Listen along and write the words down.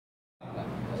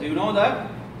So you know that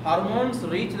hormones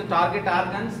reach the target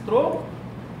organs through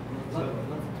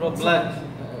blood.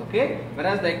 Okay,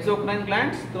 whereas the exocrine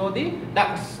glands through the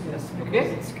ducts.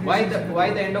 Okay, why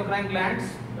the endocrine glands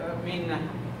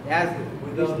has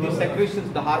these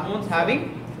secretions, the hormones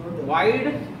having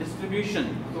wide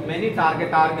distribution to many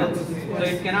target organs, so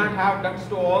it cannot have ducts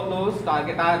to all those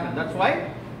target organs. That's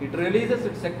why it releases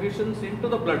its secretions into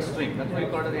the bloodstream. That's why we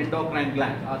call it endocrine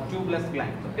gland or tubeless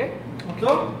glands. Okay,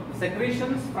 so the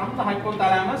secretions from the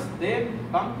hypothalamus, they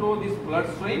come through this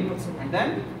bloodstream and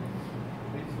then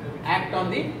act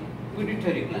on the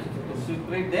pituitary gland to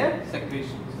secrete their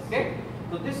secretions. Okay,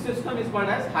 so this system is called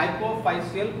as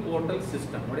hypophyseal portal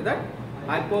system. What is that?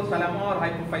 Hypothalamo or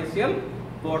hypophyseal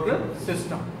portal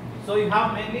system. So you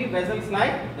have mainly vessels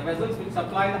like the vessels which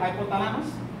supply the hypothalamus,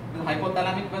 the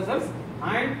hypothalamic vessels,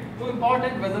 and two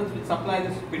important vessels which supply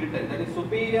this pituitary, that is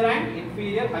superior and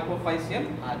inferior hypophyseal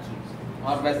arteries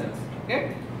or vessels.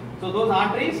 Okay, so those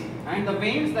arteries and the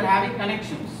veins, that are having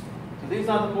connections. So these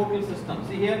are the portal systems.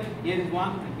 See here is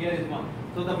one and here is one.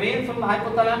 So the veins from the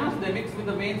hypothalamus, they mix with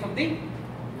the veins of the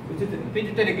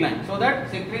pituitary gland, so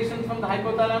that secretions from the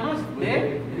hypothalamus,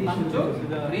 they come to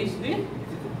reach the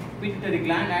pituitary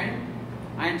gland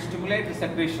and stimulate the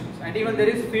secretions. And even there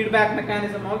is feedback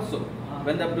mechanism also.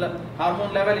 When the blood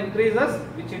hormone level increases,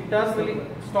 which it does really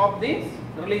stop the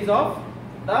release of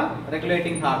the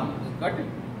regulating hormones. Got it?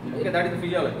 Okay, that is the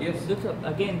physiology. Yes. Doctor,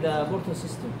 again the portal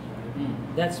system.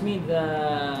 That means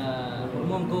the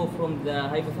hormone go from the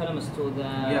hypothalamus to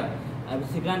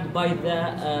the gland by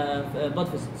the blood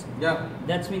vessels. Yeah.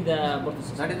 That means the portal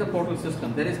system. That is the portal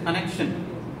system. There is connection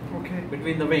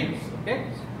between the veins. Okay.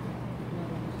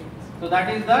 So that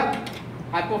is the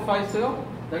hypophyseal.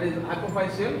 That is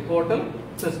hypophyseal portal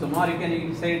system, or you can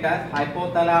even say it as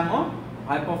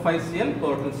hypothalamo-hypophyseal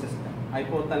portal system.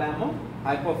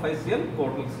 Hypothalamo-hypophyseal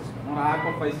portal system, or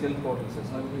hypophyseal portal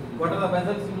system. What are the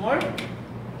vessels involved?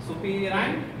 Superior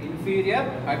and inferior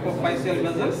hypophyseal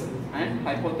vessels and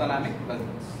hypothalamic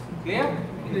vessels. Clear?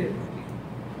 Clear.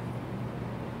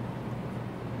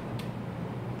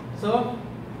 So,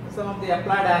 some of the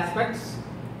applied aspects.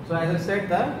 So, as I said,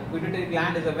 the pituitary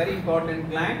gland is a very important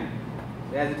gland,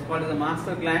 as it's called as a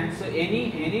master gland. So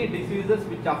any diseases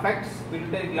which affects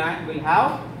pituitary gland will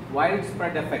have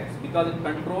widespread effects, because it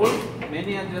controls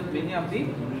many of the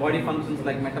body functions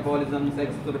like metabolism,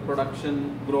 sex,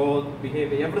 reproduction, growth,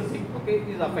 behavior, everything. Okay, it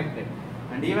is affected.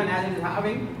 And even as it is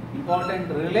having important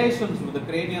relations with the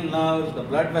cranial nerves, the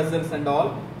blood vessels and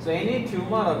all, so any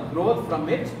tumor or growth from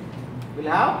it will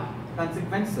have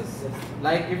consequences.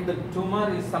 Like if the tumor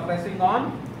is suppressing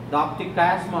on the optic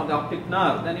chiasm or the optic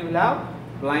nerve, then you will have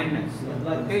blindness.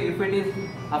 Okay, if it is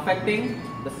affecting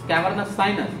the cavernous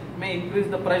sinus, it may increase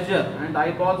the pressure and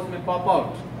eyeballs may pop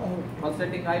out,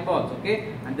 pulsating eyeballs.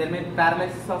 Okay, and there may be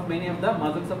paralysis of many of the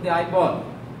muscles of the eyeball.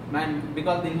 And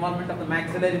because the involvement of the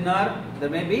maxillary nerve, there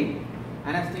may be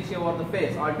anesthesia over the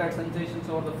face, altered sensations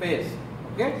over the face.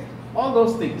 Okay, all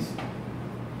those things.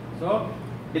 So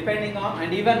depending on,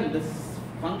 and even the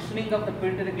functioning of the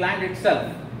pituitary gland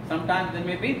itself, sometimes there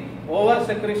may be over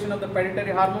secretion of the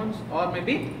pituitary hormones or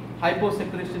maybe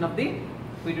hyposecretion of the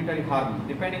pituitary hormone.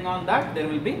 Depending on that, there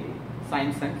will be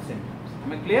signs and symptoms.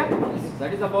 Am I clear? Yes.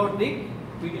 That is about the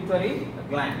pituitary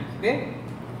gland. Okay,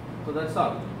 so that's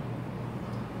all.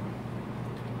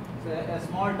 It's a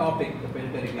small topic, the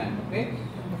pituitary gland. Okay.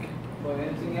 So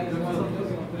anything else?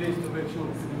 Please to make sure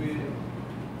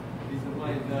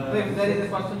so if there is a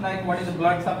question like what is the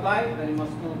blood supply, then you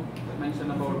must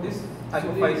mention about this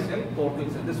hypophyseal portal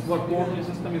system. This word portal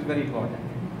system is very important.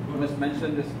 You must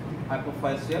mention this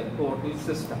hypophyseal portal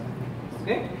system.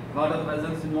 Okay. What are the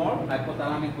vessels involved?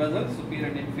 Hypothalamic vessels, superior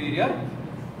and inferior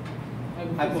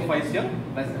hypophyseal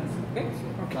vessels. Okay.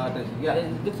 That is, yeah.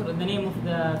 Doctor, the name of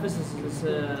the vessels is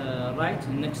right.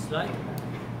 Next slide.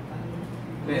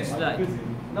 Next slide.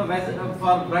 No,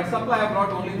 for blood supply I have brought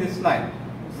only this slide,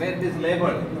 where it is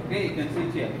labeled. Okay, you can see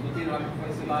it here. Superior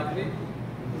hypophyseal artery,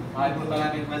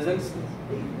 hypothalamic vessels,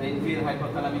 the inferior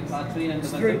hypothalamic artery and the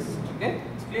vessels. Okay,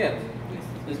 it's clear.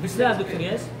 This lab, Doctor,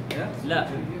 yes? Yeah. Lab.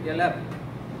 Yeah, lab.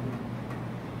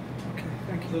 Okay,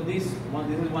 thank you. So this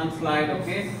is one slide,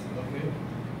 okay? Okay.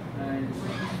 And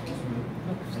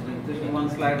this is one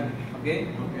slide, okay?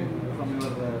 From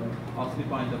your Oxley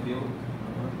point of view.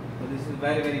 So this is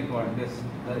very, very important. This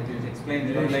it explains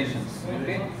the relations,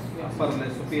 okay? Upper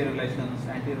superior relations,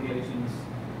 anterior relations,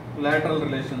 lateral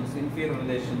relations, inferior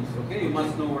relations, okay? You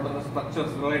must know what are the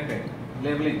structures related.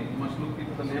 Labeling, you must look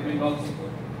into the labeling also,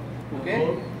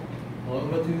 okay?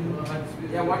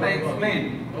 Yeah, what I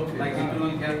explained, like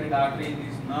internal carotid artery,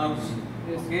 these nerves,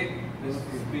 okay? This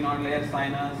sphenoid layer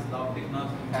sinus, the optic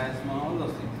nerves, chiasma, all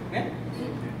those things.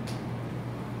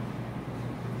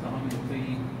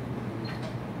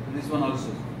 one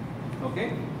also.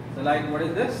 Okay. So like what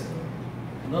is this?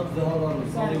 Not the whole one,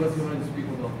 it's only what you want to speak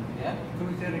about. Yeah.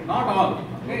 Not all.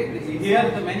 Okay.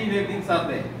 Here the many wavelengths are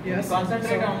there. Yes.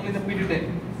 Concentrate on only the pituitary.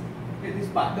 Okay, this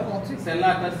part. The optic.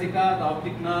 Sella turcica, the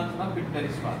optic nerve, the pituitary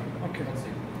part. Okay. That's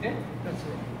it. Okay. That's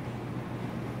it.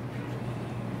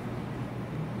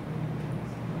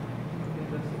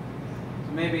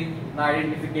 So maybe the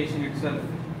identification itself.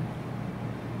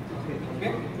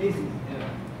 Okay. Easy. Yeah.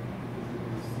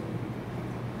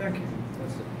 Thank you.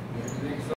 That's it.